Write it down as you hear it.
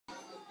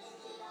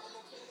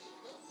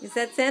Is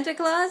that Santa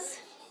Claus?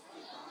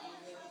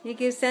 You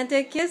give Santa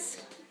a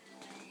kiss?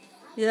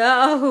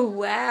 Oh,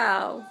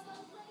 wow.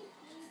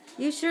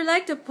 You sure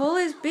like to pull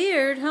his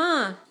beard,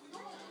 huh?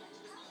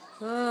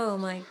 Oh,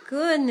 my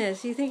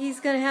goodness. You think he's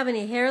going to have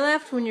any hair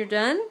left when you're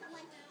done?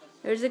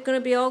 Or is it going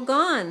to be all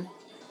gone?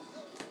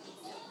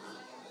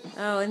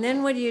 Oh, and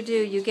then what do?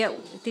 Did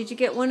you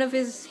get one of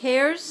his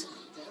hairs?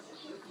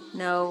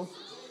 No.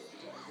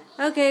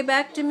 Okay,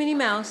 back to Minnie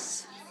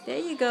Mouse. There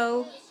you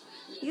go.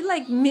 You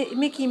like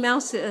Mickey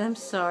Mouse. I'm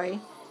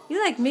sorry.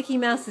 You like Mickey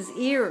Mouse's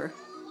ear.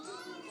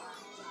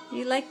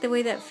 You like the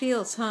way that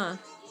feels, huh?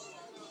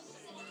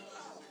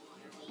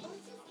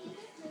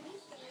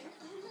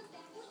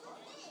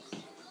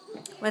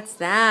 What's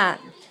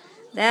that?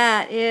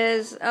 That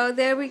is, oh,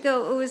 there we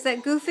go. Oh, is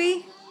that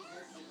Goofy?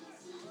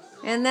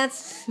 And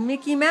that's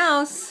Mickey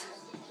Mouse.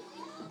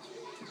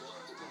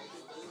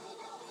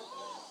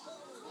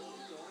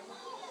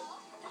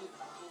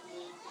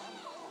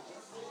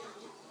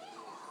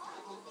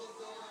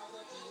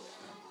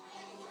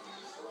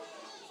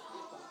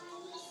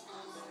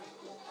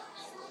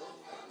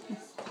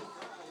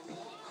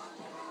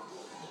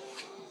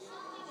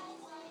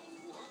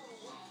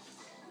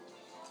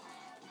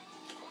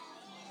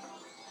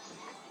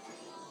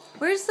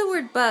 Where's the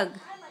word bug?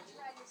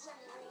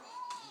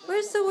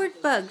 Where's the word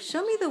bug?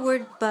 Show me the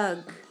word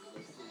bug.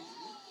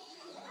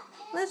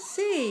 Let's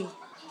see.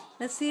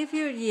 Let's see if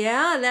you're...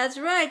 Yeah, that's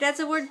right. That's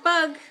a word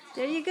bug.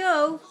 There you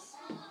go.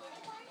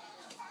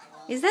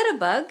 Is that a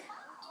bug?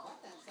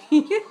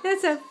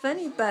 That's a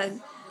funny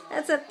bug.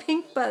 That's a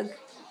pink bug.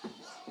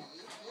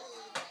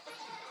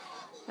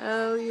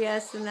 Oh,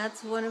 yes, and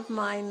that's one of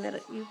mine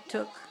that you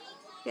took.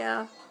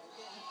 Yeah.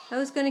 I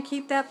was going to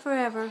keep that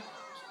forever.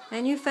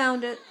 And you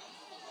found it.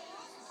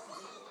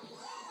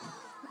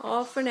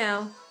 All for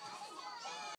now.